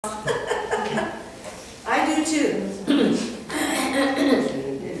too.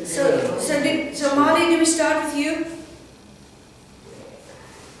 So Marley, do we start with you?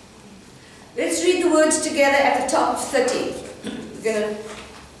 Let's read the words together at the top of 30. We're going to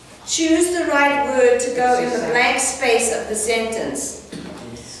choose the right word to go in the blank space of the sentence.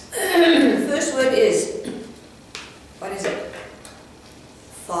 The first word is, what is it?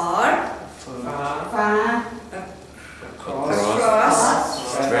 Far. Far.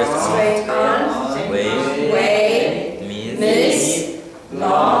 Across. Straight on. Way. Miss.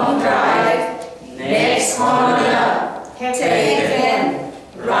 Long drive. Next corner. Taken.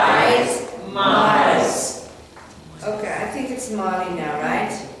 Right. Miles. Okay, I think it's Marley now,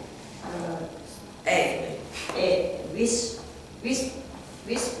 right? A. Which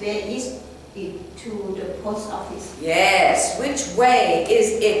way is it to the post office? Yes, which way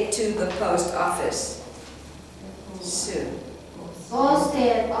is it to the post office? Sue. Go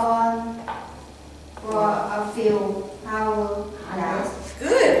straight on for a few hours.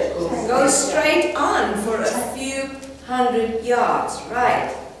 Good. Go straight on for a few hundred yards.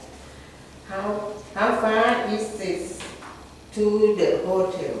 Right. How far is this to the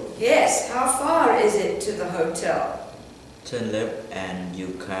hotel? Yes, how far is it to the hotel? Turn left and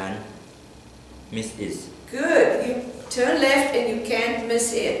you can miss it. Good. You turn left and you can't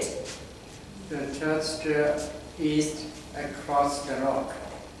miss it. The church is across the road.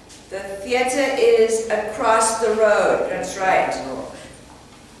 The theater is across the road. That's right.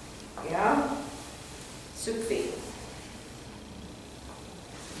 Yeah? Sukhi.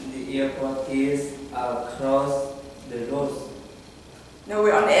 The airport is across the road. No,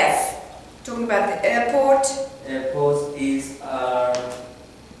 we're on F. Talking about the airport. Airport is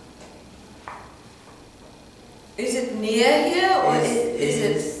Is it near here or is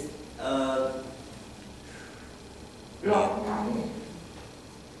it? Long.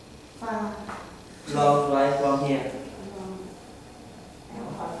 Far. long drive from here.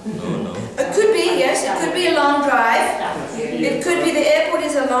 No. It could be, yes, it could be a long drive. It could be the airport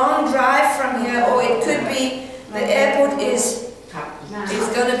is a long drive from here, or it could be the airport is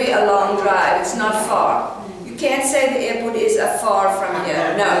going to be a long drive. It's not far. You can't say the airport is far from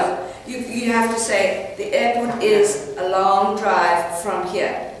here. No. You have to say the airport is a long drive from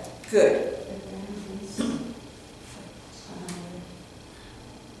here. Good.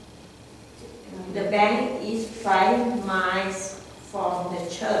 The bank is 5 miles from the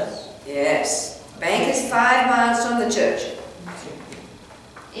church. Yes. Bank is 5 miles from the church.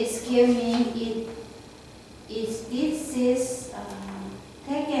 Excuse me, this is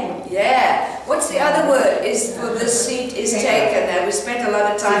taken. Yeah. What's the other word? Is for the seat is taken. Now we spent a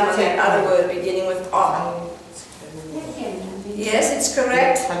lot of time on that other word beginning with on. Yes, it's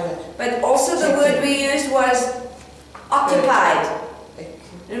correct. But also the word we used was occupied.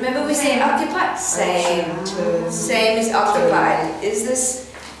 Remember we said occupied? Same. Same is occupied. Is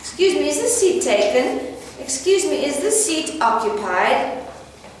this, excuse me, is this seat taken? Excuse me, is this seat occupied?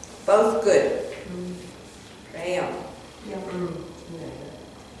 Both good. Crayon.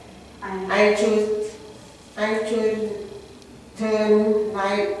 I should turn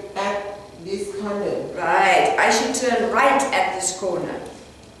right at this corner. Right. I should turn right at this corner.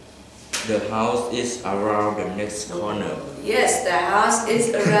 The house is around the next corner. Yes, the house is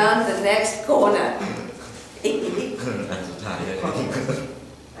around the next corner.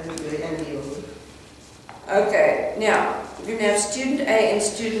 Okay, now we're going to have student A and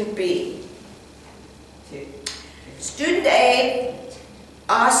student B. Student A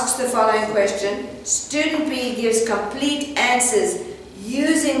asks the following question. Student B gives complete answers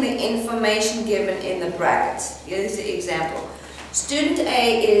using the information given in the brackets. Here's the example. Student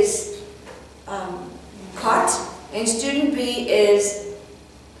A is cot and student B is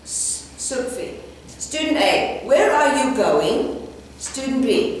Sukhi. Student A, where are you going? Student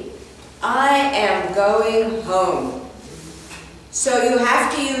B, I am going home. So you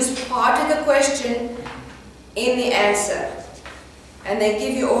have to use part of the question in the answer. And they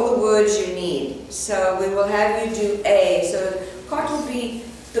give you all the words you need. So we will have you do A. So cot will be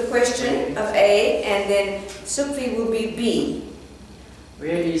the question of A, and then Sukhi will be B.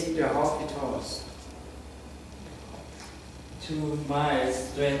 Where is the hospital? 2 miles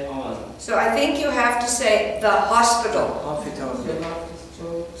straight on. So I think you have to say the hospital. Hospital.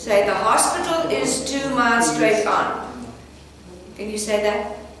 Say the hospital is 2 miles straight on. Can you say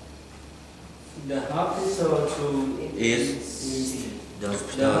that? The hospital Is the the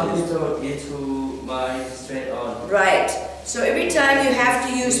hospital hospital is 2 miles straight on. Right. So every time you have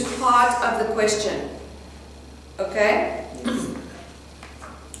to use part of the question. Okay?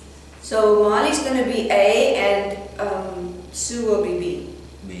 So Marley's going to be A and Sue will be B.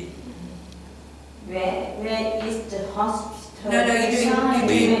 B. Where Where is the hospital? No, you're doing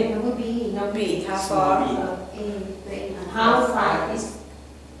Number B. no B. How far? How far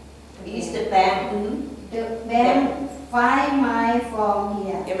is the bank? The bank 5 miles from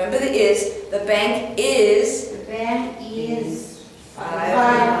here. Remember the is. The bank is The bank is 5 5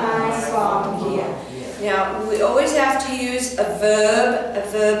 miles from here. Now, we always have to use a verb. A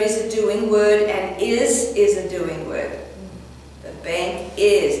verb is a doing word, and is a doing word. The bank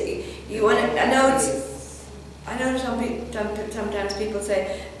is. You want to? I know sometimes people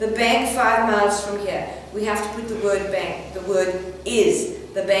say the bank 5 miles from here. We have to put the word bank. The word is.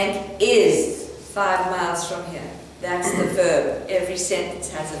 The bank is 5 miles from here. That's the verb. Every sentence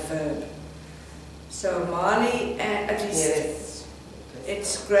has a verb. So Marley, at least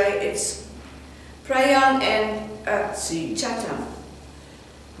it's great. It's Prayong and Chatham.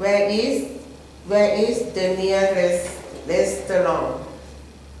 Where is the nearest restaurant?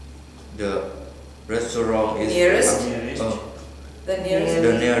 The restaurant is Nearest? the The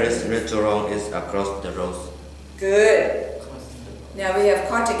nearest. nearest restaurant is across the road. Good. Now we have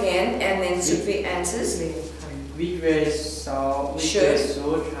Kot again, and then Sufi answers. Which way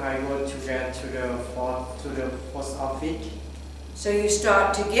should I go to get to the post office? So you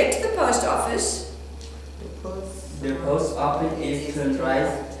start to get to the post office. The post office is turned right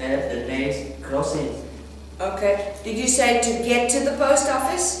at the next crossing. Okay. Did you say to get to the post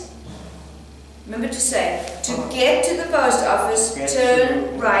office? Remember to say, to get to the post office, Get to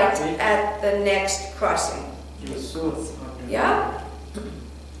turn the right office. at the next crossing. You should. Yeah?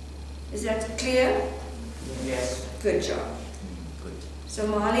 Is that clear? Yes. Good job. Good. So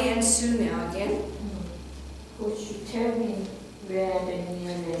Marley and Sue now again. Could you tell me where the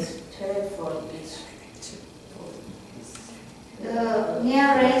nearest telephone is? The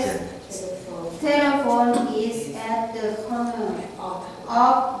nearest telephone is at the corner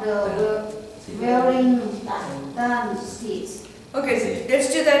of the Wellington Street. Okay, let's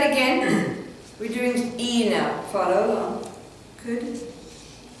do that again. We're doing E now. Follow along. Good.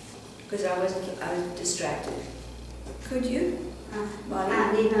 Because I was distracted. Could you?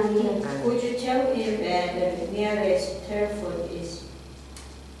 Marley? Could you tell me where the nearest telephone is?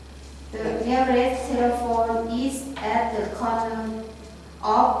 The nearest telephone is at the corner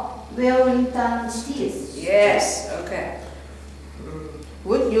of Wellington Street. Yes, okay.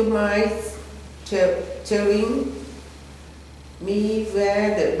 Would you mind telling me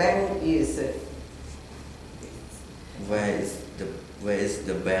where the bank is? Where is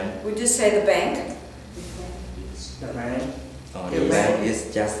the bank? We just say the bank. The bank. The bank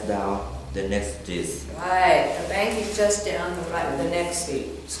is just down the next street. Right, the bank is just down the next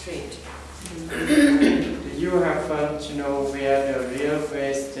street. Do you happen to know where the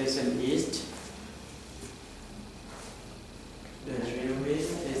railway station is? The railway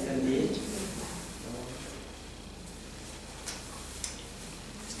station is?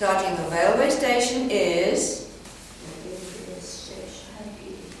 Starting the railway station is.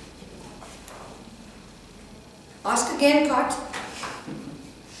 Ask again, Kot.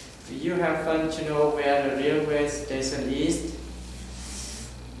 Do you happen to know where the railway station is?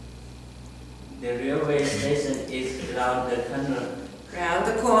 The railway station is around the corner. Round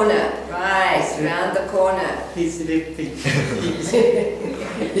the corner. Right, round the corner. He's sleeping.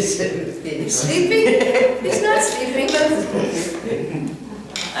 He's sleeping? He's not sleeping, but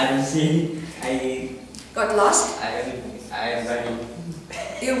I'm see. I got lost. am running.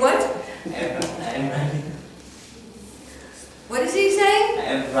 You what? I am running. What is he saying? I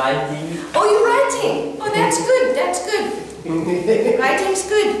am writing. Oh, you're writing. Oh, that's good. That's good. Writing's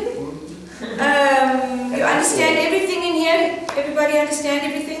good. You understand everything in here? Everybody understand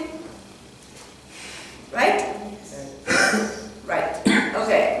everything? Right? Right.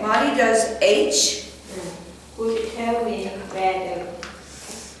 Okay. Marley does H. Could you tell me where the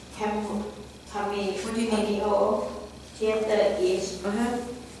What do you need? Cameo theater is?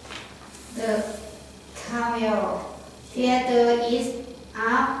 The Camel Theater is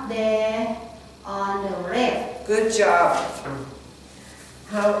up there on the left. Good job.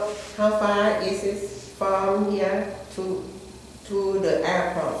 How far is it from here to the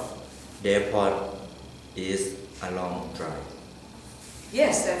airport? The airport is a long drive.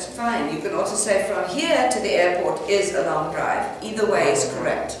 Yes, that's fine. You can also say from here to the airport is a long drive. Either way is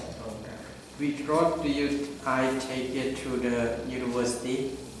correct. Which road do I take it to the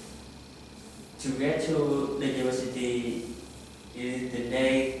university? To get to the university is the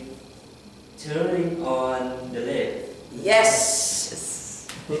next turning on the left. Yes.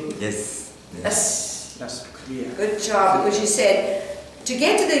 Yes. Yes. That's clear. Good job, because you said to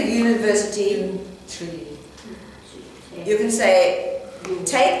get to the university, you can say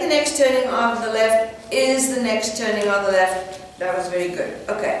Take the next turning on the left, is the next turning on the left. That was very good.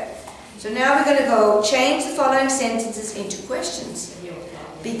 Okay. So now we're going to go change the following sentences into questions,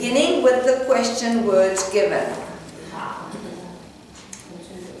 beginning with the question words given.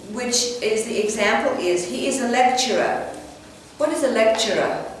 Which is the example is, he is a lecturer. What is a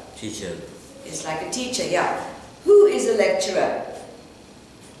lecturer? Teacher. It's like a teacher, yeah. Who is a lecturer?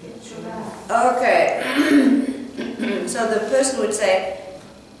 Okay. So the person would say,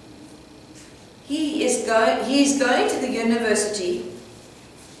 he is going to the university.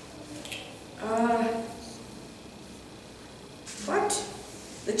 What?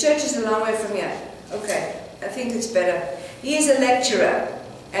 The church is a long way from here. Okay, I think it's better. He is a lecturer.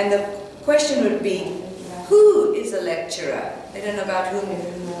 And the question would be, who is a lecturer? They don't know about whom.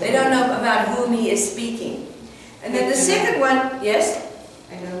 They don't know about whom he is speaking. And then the second one, yes?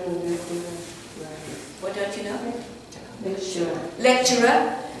 I don't know. What don't you know? Lecturer.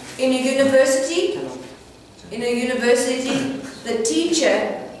 Lecturer. In a university, the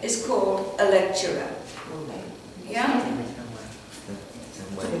teacher is called a lecturer. Yeah?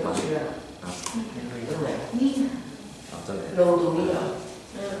 Lông tụi mình rồi.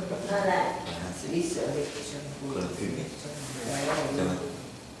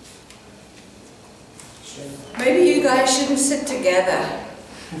 Maybe you guys shouldn't sit together.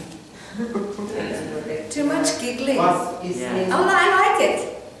 Too much giggling. What is Yeah. name? Oh, I like it.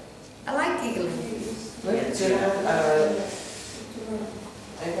 I like giggling. Lecturer.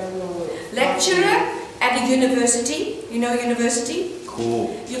 I don't know. Lecturer at a university. You know university? ครู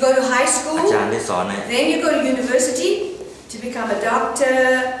You go to high อา school. จารย์ได้สอนให้ Then you go to university to become a doctor,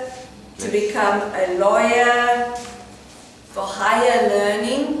 to become a lawyer, for higher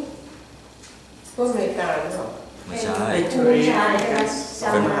learning. พวกอเมริกันเหรอ ไม่ใช่ Like to read.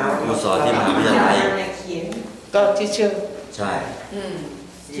 เป็นครูสอนที่มหาวิทยาลัย ก็ที่เชื่อ ใช่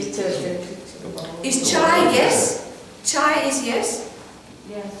ที่เชื่อ Is chai yes? Chai is yes?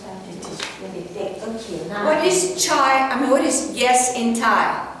 What is chai? I mean, what is yes in Thai?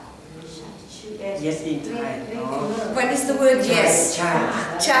 Yes in Thai. What is the word yes? Chai.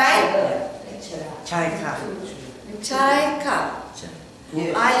 Chai? Chai ka. Chai cup. ใช่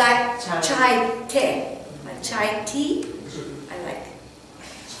I like chai tea. Like chai tea. I like.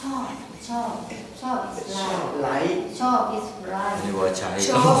 Chop is right. Light. Chop is นี่ right. ว่าใช้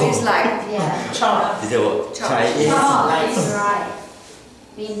Chop is like. Yeah. ชอบ ที่เรียกว่าใช้ Chop is right.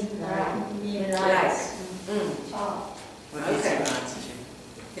 Mean right. Mean right. Right. Mm. Chop. What is Okay. that, teacher?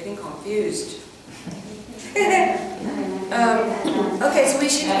 Getting confused. Okay, so we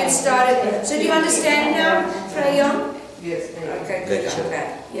should get started. So do you understand now, Prayong? Yes. Okay, good. Lecture. Okay,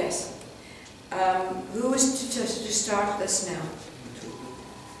 yes. Who is to start this now?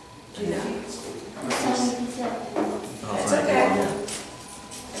 Do you know? That's okay.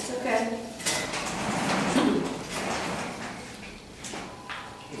 That's okay.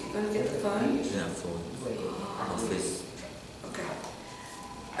 You gonna get the phone? เนี่ยโฟนออฟฟิศ Okay.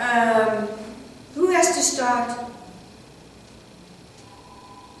 Who has to start?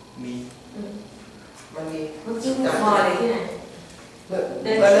 Me. มันมี Molly. เ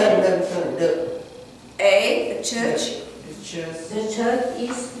ริ่มต้น A, the church. the church The church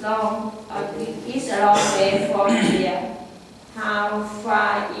is long a long way from here. How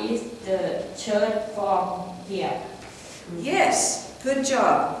far is the church from here? Yes, good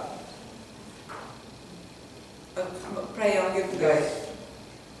job. Pray on your go.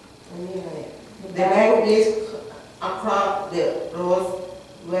 อันนี้อะไร The bank is across the road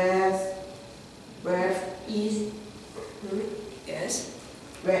west Is Yes.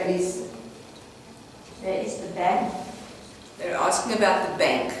 where is where is the bank? They're asking about the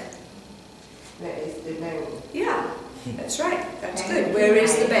bank. the bank Yeah, that's right. That's good. Where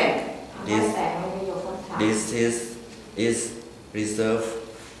is the bank? This แต่ไม่มีคนถาม this is reserved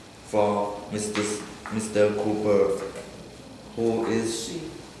for Mr. Cooper who is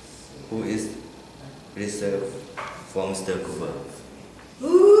reserved for Mr. Cooper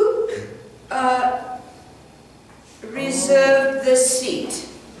Who reserved the seat?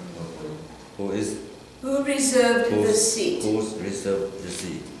 who reserved the seat? who's reserved the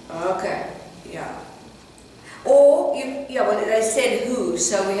seat Okay, yeah. Or, well, they said who,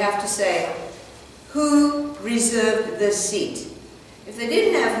 so we have to say, who reserved the seat? If they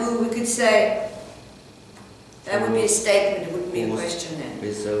didn't have who, we could say, that would be a statement, it wouldn't be a question then.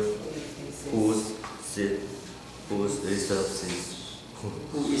 reserved who's reserved seat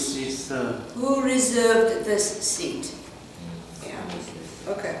Who is this, sir? Who reserved this seat? Yeah,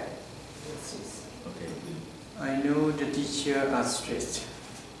 okay. okay I know the teacher are strict.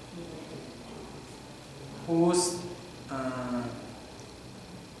 Who's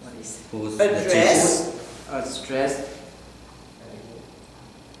Who's the teacher? address Address.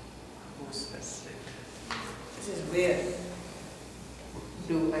 Whose address? this is weird.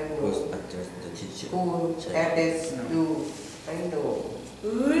 Do I Who's know? address the teacher? Who address do I know?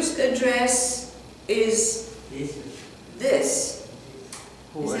 Whose address is This this?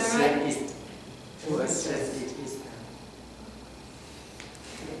 Who Is that address right? is? Who address it is?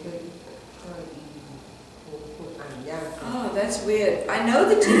 Oh, that's weird. I know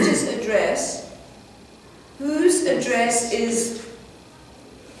the teacher's address. Whose address is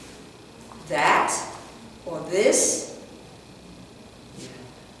that or this?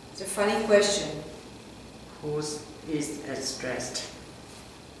 It's a funny question. Whose is addressed?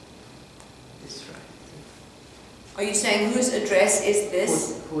 This right. Are you saying whose address is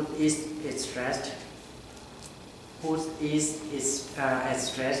this? Who is addressed? Whose is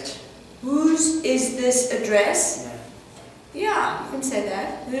addressed? Whose is this address? Yeah. Yeah, you can say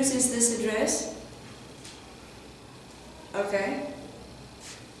that. Whose is this address? Okay.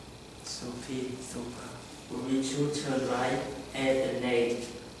 Sophie, super. we should turn right at the next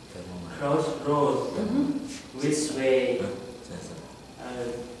Cái mong mà. crossroad. Which way? Hả? Sao sao?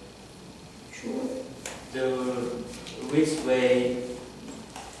 The which way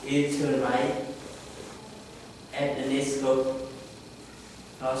is turn right at the next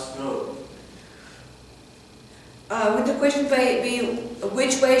crossroad? Would the question be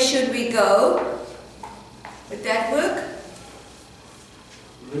which way should we go? Would that work?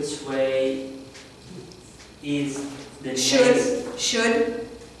 Which way is the next Should.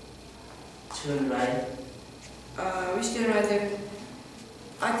 turn right? We should right there.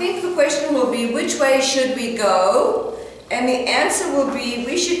 I think the question will be which way should we go? And the answer will be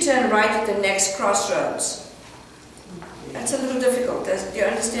we should turn right at the next crossroads. That's a little difficult. Do you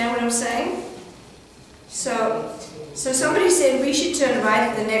understand what I'm saying? So somebody said we should turn right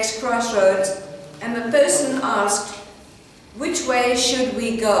at the next crossroads, and the person asked, which way should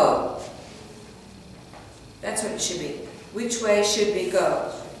we go? That's what it should be. Which way should we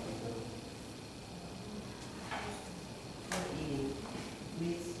go?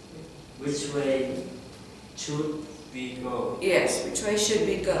 Which way should we go? Yes, which way should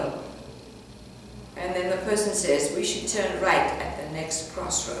we go? And then the person says, we should turn right at the next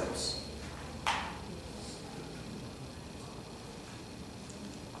crossroads.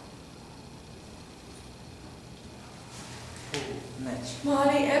 Match.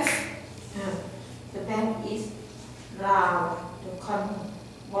 Molly F. The bank is round the corner.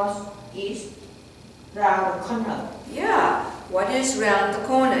 What is round the corner? Yeah, what is round the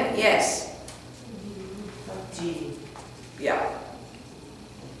corner? Yes. G. Yeah.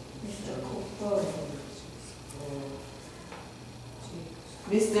 Mr. Cooper.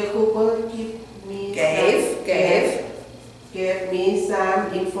 Mr. Cooper gave me Gave. me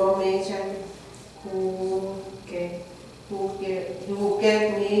some information. Who gave me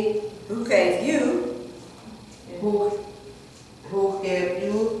Who gave you? who gave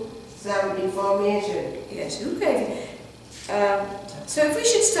you some information? Yes, who gave you? So if we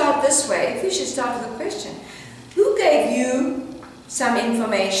should start this way, if we should start with a question, who gave you some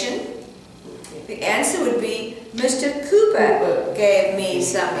information? The answer would be, Mr. Cooper gave me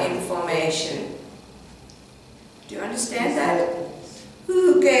some information. Do you understand that?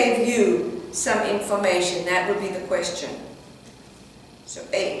 Who gave you some information? That would be the question. So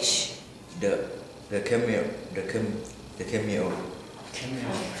H. The cameo. Cameo.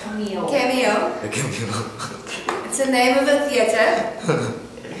 Cameo. The cameo. It's the name of a theater.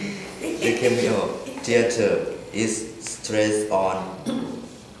 The cameo theater is straight on.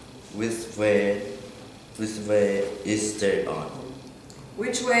 Which way is straight on?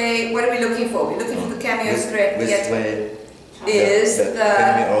 Which way, what are we looking for? We're looking for the cameo Which theater. way Is the the...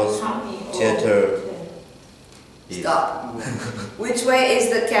 cameo theater is? Stop. Which way is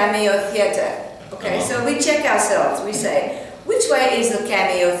the cameo theater? Okay, so we check ourselves. We say, which way is the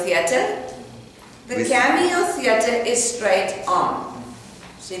cameo theater? The Which- cameo theater is straight on.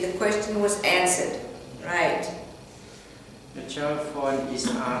 See, the question was answered. Right. The telephone is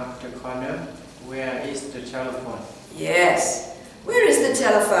at the corner. Where is the telephone? Yes. Where is the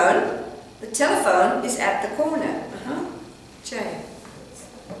telephone? The telephone is at the corner. Jay.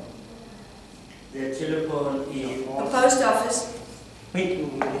 The telephone is The post office.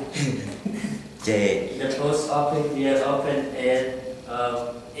 J. the post office is open at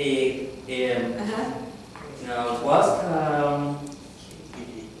 8 a.m. Now what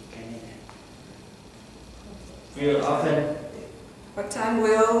will open What time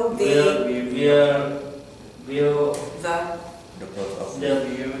will will the The post office.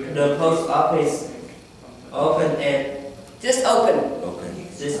 the post office open at just open? Okay.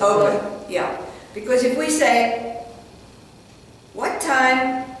 This Open, yeah. Because if we say, what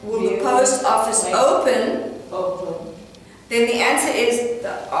time will the post office open? Open. Then the answer is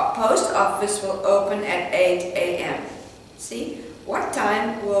the post office will open at 8 a.m. See? What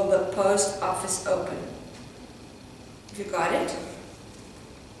time will the post office open? Have you got it?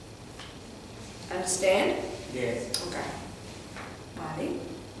 Understand? Yes. Okay. Marty?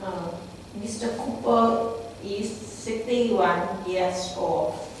 Mr. Cooper is 61 years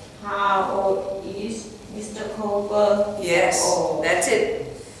old. How old is Mr. Cooper? Yes, Oh. that's it.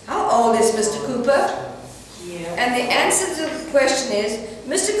 How old is Mr. Cooper? Yeah. And the answer to the question is,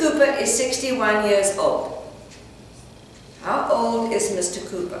 Mr. Cooper is 61 years old. How old is Mr.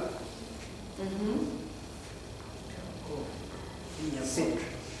 Cooper? Mhm.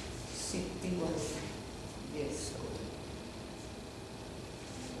 61 years old.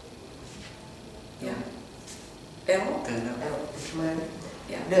 Yeah. L? Man.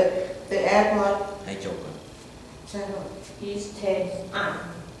 Yeah. The airport ให้จบก่อน ใช่ไหม Is 10.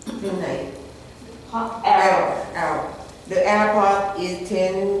 ที่ไหน L. L. The airport is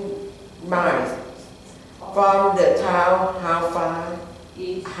 10 miles from the town. How far?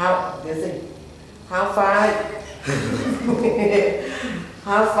 Is How far?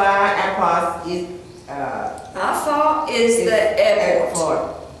 How far airport is How far is the airport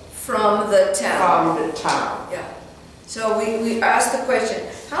from the town? from the town? Yeah. So we ask the question,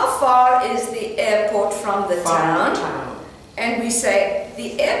 how far is the airport from the town? And we say,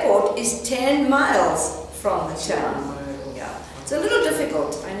 the airport is 10 miles from the town. Yeah. It's a little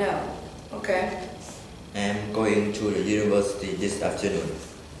difficult, I know. Okay. I'm going to the university this afternoon.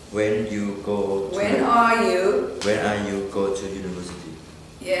 When you go to When are you? when are you go to university?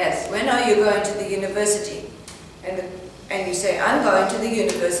 Yes, when are you going to the university? And you say, I'm going to the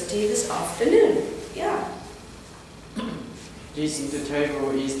university this afternoon. Yeah. The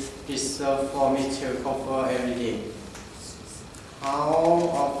table is reserved for Mr. Cooper every day. How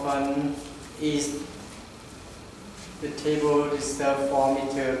often is the table reserved for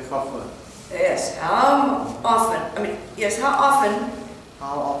Mr. Cooper? Yes, how often? How often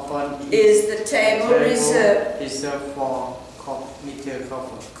How often is the table reserved? reserved for Mr.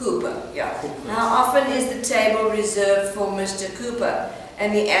 Cooper? Cooper, yeah. How often is the table reserved for Mr. Cooper?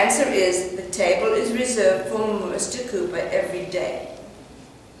 And the answer is, the table is reserved for Mr. Cooper every day.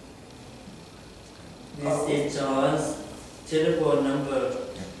 This is John's telephone number.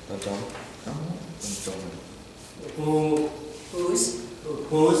 ตอนจบตอนจบ Whose?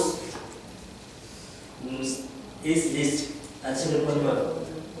 Whose is this telephone number?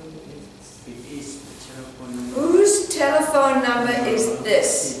 It is the telephone number. Whose telephone number is this?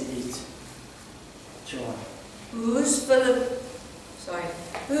 It is John. Whose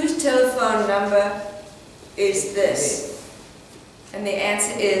telephone number is this? And the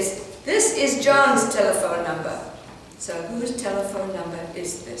answer is, this is John's telephone number. So whose telephone number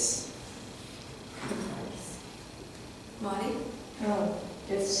is this? Marty?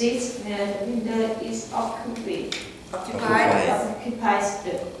 The seat near the window is occupied. Occupied? Occupies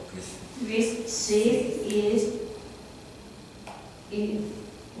the which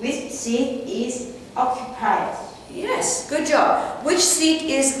seat is occupied? Yes, good job. Which seat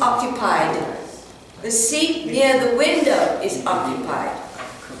is occupied? The seat near the window is occupied.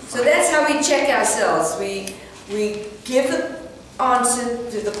 So that's how we check ourselves. We give the answer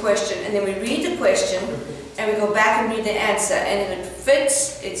to the question, and then we read the question, and we go back and read the answer, and if it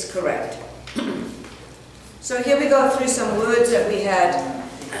fits, it's correct. So here we go through some words that we had.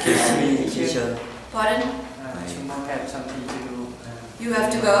 Excuse me, teacher. Pardon? Tomorrow have something to do. You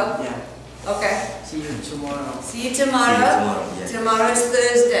have to go? Yeah. Okay. See you tomorrow. See you tomorrow. See you tomorrow, yes. Tomorrow is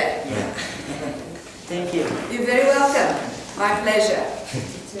Thursday. Yeah. Thank you. You're very welcome. My pleasure.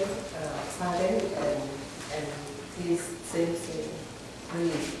 Pardon and please say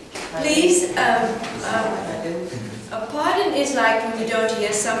please. Please, Pardon. a pardon is like when you don't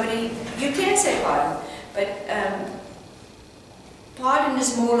hear somebody, you can say pardon, but pardon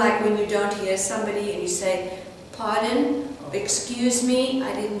is more like when you don't hear somebody and you say, pardon, excuse me,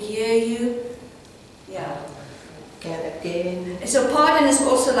 I didn't hear you. Yeah. Can again. So pardon is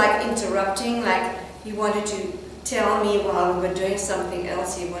also like interrupting, like he wanted to tell me while we were doing something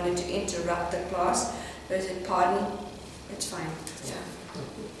else, he wanted to interrupt the class. So I said, pardon, it's fine. Yeah.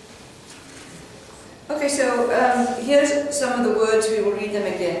 Okay, so here's some of the words, we will read them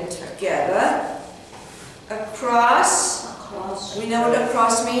again together. Across, we know what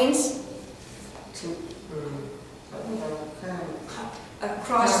across means?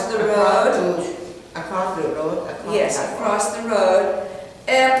 Across the road. Across the road. Yes, across the road.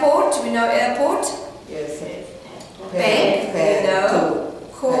 Airport, we know airport. Yes. Bank, we know.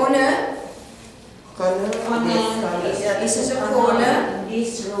 corner. Corner. This is a corner.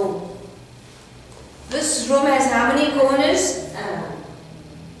 This room. This room has how many corners?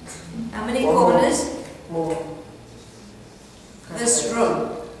 How many corners? More. This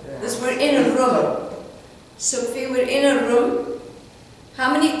room. We're in a room. Sophie, we're in a room.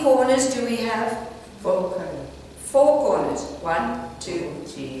 How many corners do we have? 4 corners. 4 corners. 1, 2,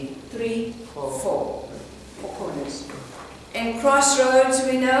 3, 3, 4. 4. 4 corners. And crossroads,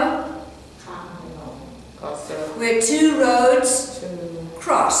 we know? Crossroads. Where 2 roads 2.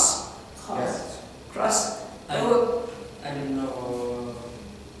 cross. Yes. Cross. I Oh, don't know.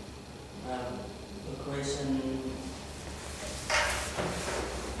 The question.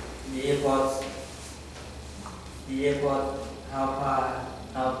 The airport. How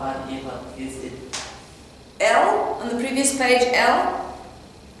far the airport is it? L, on the previous page, L.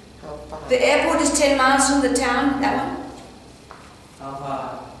 How far? The airport is 10 miles from the town, that one. How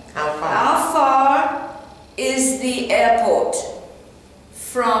far? How far? How far is the airport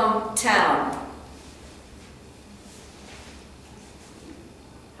from town?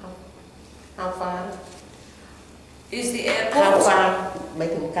 How far? Is the How airport? far? ไม่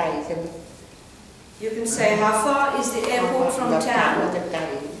ถึงไกลใช่ไหม You can say, how far is the airport from มัน town? จะไกล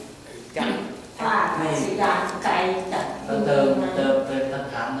จาก ถ้าสีดาไกลจาก เติมค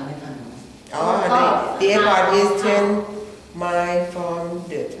ำถามนั้นให้ท่าน อ๋อ the airport is 10 miles from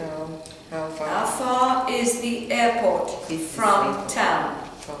the town. How far? How far is the airport from town?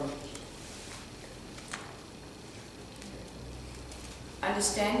 From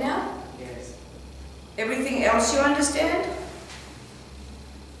Understand now? Yes. Everything else you understand?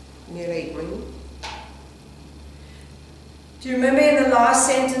 มีอะไรอีกไหม Do you remember in the last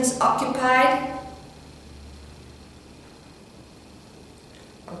sentence, occupied?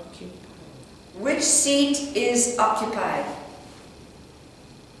 Occupy. Which seat is occupied?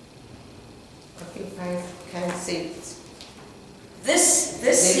 Occupy can sit. This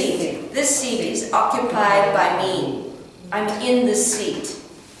seat is occupied by me. I'm in the seat.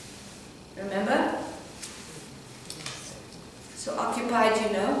 Remember? So occupied, you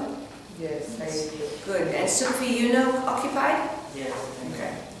know? Yes, I do. Good. And Sophie, you know occupied? Yes.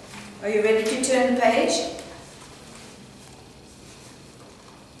 Okay. Are you ready to turn the page?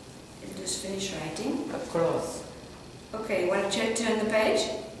 And just finish writing. Across. Okay, you want to turn the page?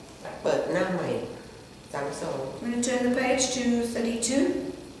 เปิดหน้าใหม่32 I'm going to turn the page to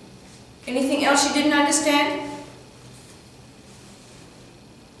 32. Anything else you didn't understand?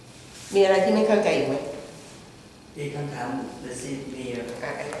 มีอะไรที่ไม่เข้าใจอีกไหม อีกคำถาม the seat near อ่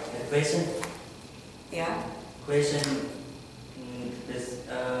ะ the question Yeah. question is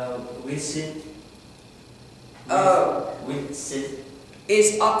which seat which seat Is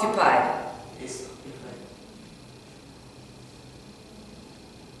occupied. is occupied?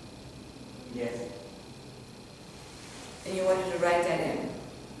 Yes. And you wanted to write that in.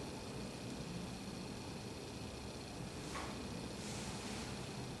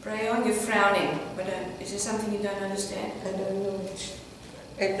 Brayon, you're frowning. But is there something you don't understand? I don't know.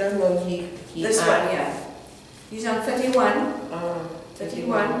 I don't know he This asked. one, yeah. He's on 31.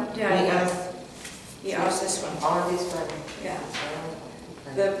 31, down He here. asked He asked this one. all this one. Yeah.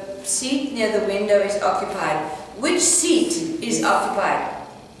 The seat near the window is occupied. Which seat is occupied?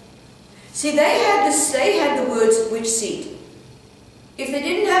 See, they had the words which seat. If they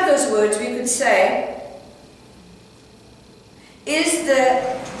didn't have those words, we could say, is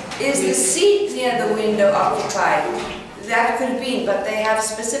the seat near the window occupied? That could have been, but they have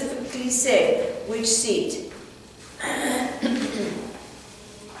specifically said which seat.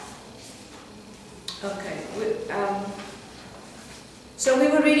 Okay. So we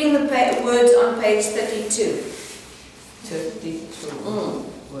were reading the words on page 32. 32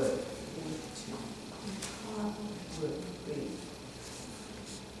 word.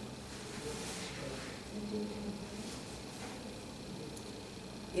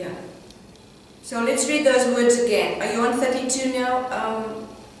 Yeah. So let's read those words again. Are you on 32 now,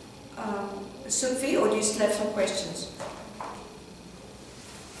 Sophie, or do you still have some questions?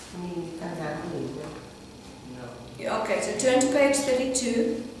 มีปัญหาอื่นไหม No. Yeah, okay, so turn to page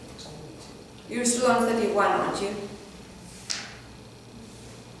 32. You're still on 31, aren't you?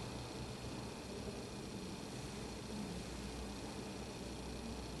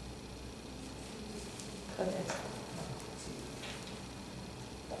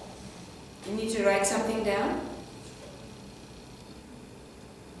 You need to write something down?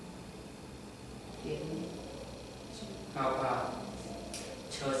 How far?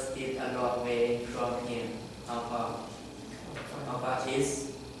 Church is a long way from here. How far? How far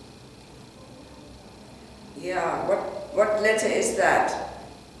is? Yeah, what letter is that?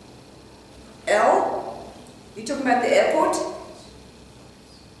 talking about the airport?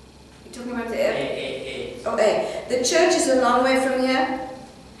 You talking about the airport? Oh, A. The church is a long way from here.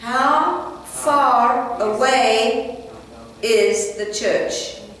 How far away is the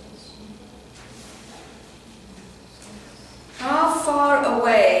church? How far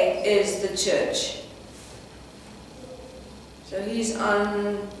away is the church? So he's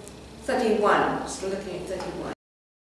on 31, still looking at 31.